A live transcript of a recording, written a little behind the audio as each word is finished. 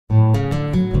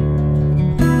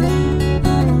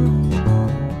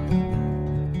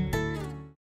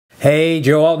Hey,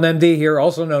 Joe Alton, MD here,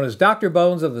 also known as Dr.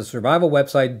 Bones of the survival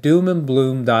website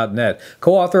doomandbloom.net,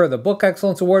 co-author of the Book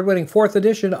Excellence Award-winning 4th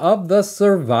edition of the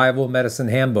Survival Medicine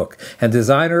Handbook, and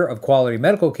designer of quality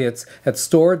medical kits at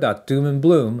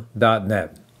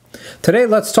store.doomandbloom.net. Today,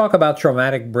 let's talk about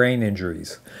traumatic brain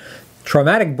injuries.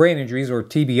 Traumatic brain injuries, or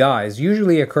TBIs,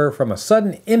 usually occur from a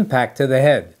sudden impact to the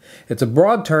head. It's a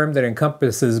broad term that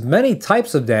encompasses many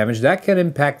types of damage that can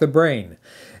impact the brain.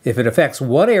 If it affects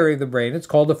one area of the brain, it's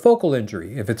called a focal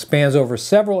injury. If it spans over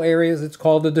several areas, it's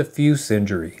called a diffuse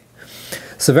injury.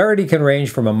 Severity can range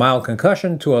from a mild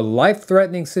concussion to a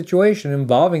life-threatening situation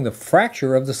involving the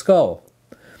fracture of the skull.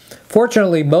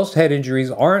 Fortunately, most head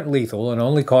injuries aren't lethal and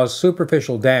only cause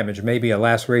superficial damage, maybe a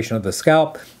laceration of the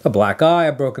scalp, a black eye,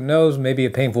 a broken nose, maybe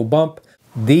a painful bump.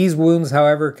 These wounds,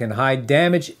 however, can hide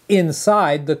damage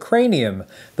inside the cranium,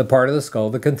 the part of the skull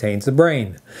that contains the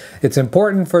brain. It's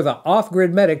important for the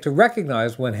off-grid medic to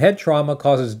recognize when head trauma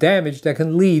causes damage that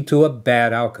can lead to a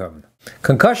bad outcome.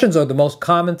 Concussions are the most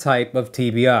common type of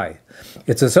TBI.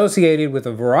 It's associated with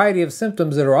a variety of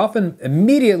symptoms that are often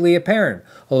immediately apparent,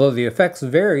 although the effects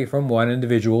vary from one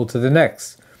individual to the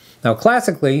next. Now,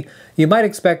 classically, you might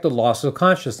expect a loss of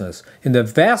consciousness. In the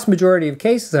vast majority of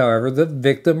cases, however, the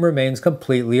victim remains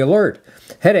completely alert.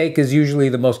 Headache is usually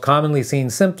the most commonly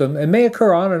seen symptom and may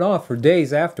occur on and off for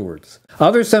days afterwards.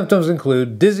 Other symptoms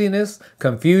include dizziness,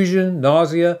 confusion,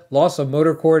 nausea, loss of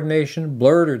motor coordination,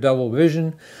 blurred or double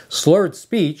vision, slurred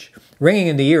speech, ringing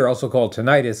in the ear, also called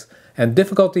tinnitus, and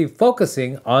difficulty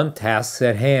focusing on tasks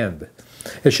at hand.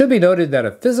 It should be noted that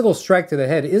a physical strike to the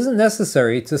head isn't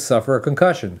necessary to suffer a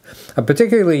concussion. A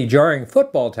particularly jarring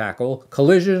football tackle,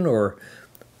 collision, or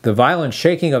the violent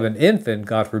shaking of an infant,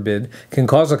 God forbid, can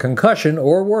cause a concussion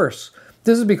or worse.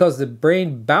 This is because the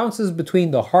brain bounces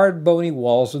between the hard, bony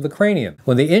walls of the cranium.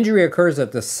 When the injury occurs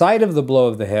at the site of the blow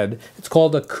of the head, it's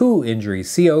called a coup injury,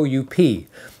 C-O-U-P.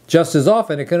 Just as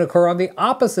often, it can occur on the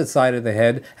opposite side of the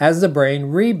head as the brain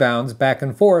rebounds back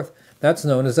and forth. That's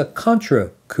known as a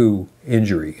contra-coup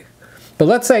injury. But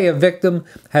let's say a victim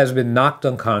has been knocked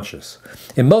unconscious.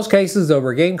 In most cases, they'll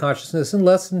regain consciousness in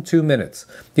less than 2 minutes.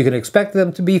 You can expect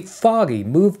them to be foggy,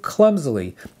 move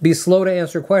clumsily, be slow to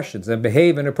answer questions, and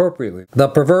behave inappropriately. The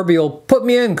proverbial, "put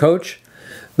me in, coach."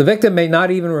 The victim may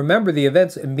not even remember the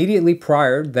events immediately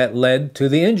prior that led to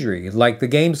the injury, like the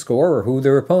game score or who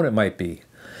their opponent might be.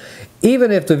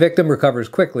 Even if the victim recovers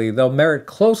quickly, they'll merit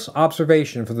close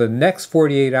observation for the next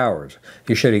 48 hours.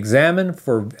 You should examine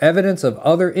for evidence of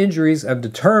other injuries and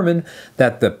determine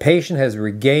that the patient has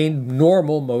regained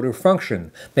normal motor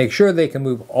function. Make sure they can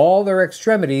move all their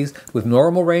extremities with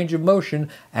normal range of motion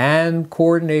and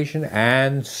coordination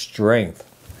and strength.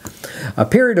 A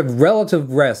period of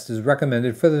relative rest is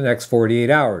recommended for the next 48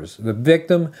 hours. The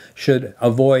victim should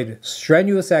avoid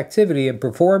strenuous activity and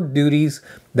perform duties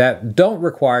that don't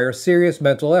require serious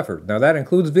mental effort. Now, that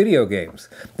includes video games.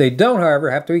 They don't, however,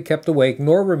 have to be kept awake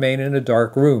nor remain in a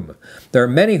dark room. There are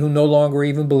many who no longer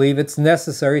even believe it's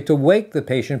necessary to wake the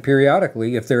patient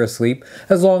periodically if they're asleep,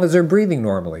 as long as they're breathing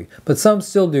normally, but some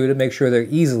still do to make sure they're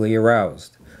easily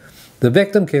aroused. The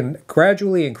victim can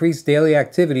gradually increase daily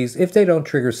activities if they don't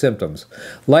trigger symptoms.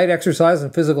 Light exercise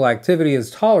and physical activity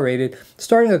is tolerated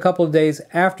starting a couple of days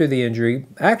after the injury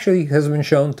actually has been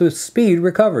shown to speed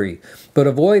recovery, but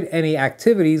avoid any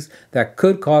activities that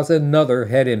could cause another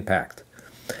head impact.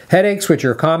 Headaches, which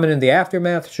are common in the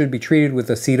aftermath, should be treated with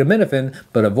acetaminophen,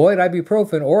 but avoid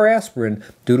ibuprofen or aspirin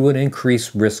due to an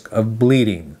increased risk of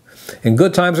bleeding. In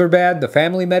good times or bad, the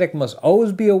family medic must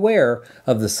always be aware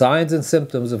of the signs and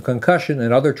symptoms of concussion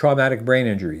and other traumatic brain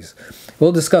injuries.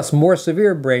 We'll discuss more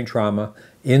severe brain trauma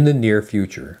in the near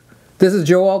future. This is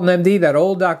Joe Alton, MD, that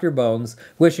old Dr. Bones,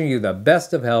 wishing you the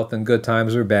best of health in good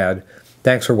times or bad.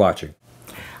 Thanks for watching.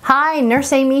 Hi,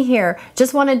 Nurse Amy here.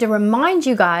 Just wanted to remind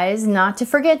you guys not to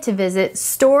forget to visit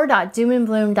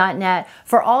store.doomandbloom.net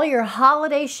for all your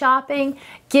holiday shopping,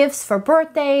 gifts for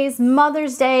birthdays,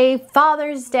 Mother's Day,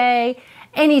 Father's Day,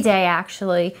 any day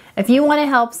actually. If you want to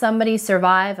help somebody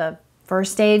survive a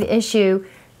first aid issue,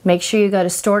 make sure you go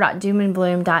to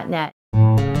store.doomandbloom.net.